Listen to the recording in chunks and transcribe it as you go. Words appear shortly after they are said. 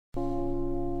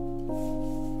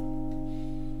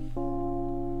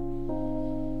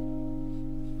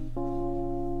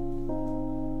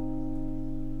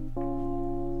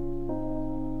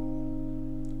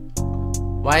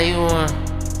Why you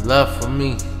want love for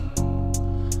me?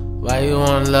 Why you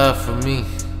want love for me?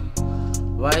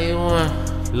 Why you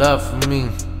want love for me?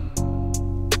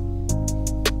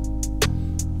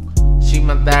 She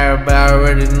my diary, but I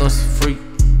already know she freak.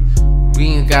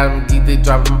 Green got them geek, they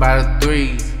dropping by the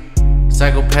threes.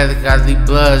 Psychopathic, got these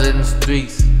bloods in the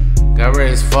streets. Got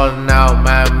rays falling out,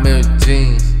 my milk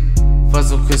jeans. For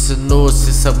some Christian news,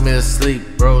 she sucked me to sleep.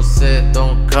 Bro said,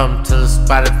 don't come to the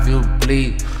spot if you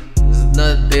bleed. There's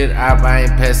another day that I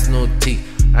ain't passing no teeth.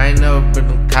 I ain't never been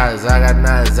to college, I got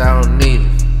knives, I don't need it.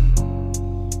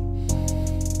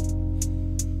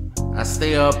 I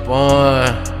stay up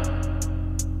on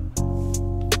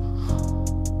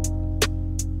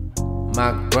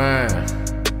my grind,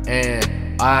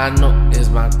 and all I know is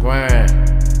my grind.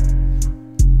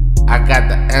 I got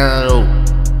the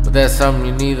antidote, but that's something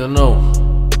you need to know.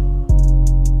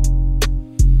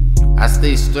 I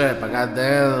stay strapped, I got the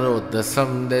antidote, that's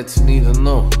something that you need to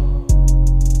know.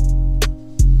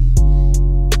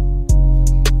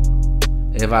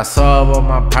 If I solve all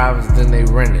my problems, then they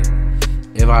rent it.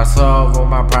 If I solve all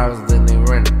my problems, then they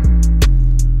rent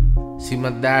it. See my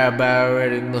diary, but I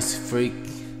already know she freak.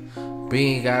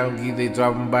 Bean got them geek, they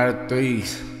dropping by the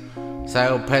threes.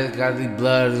 Psychopathic got these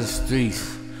blood in the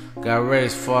streets. Got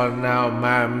rays falling out,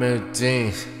 my milk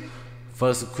jeans.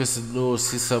 First of Christian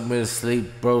news, she sucked me to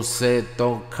sleep. Bro said,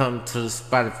 don't come to the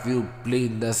spot if you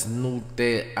bleed. That's a new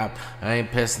day. I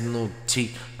ain't passing no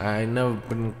cheek. I ain't never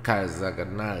been in college, I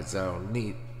got knowledge, I don't need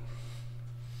it.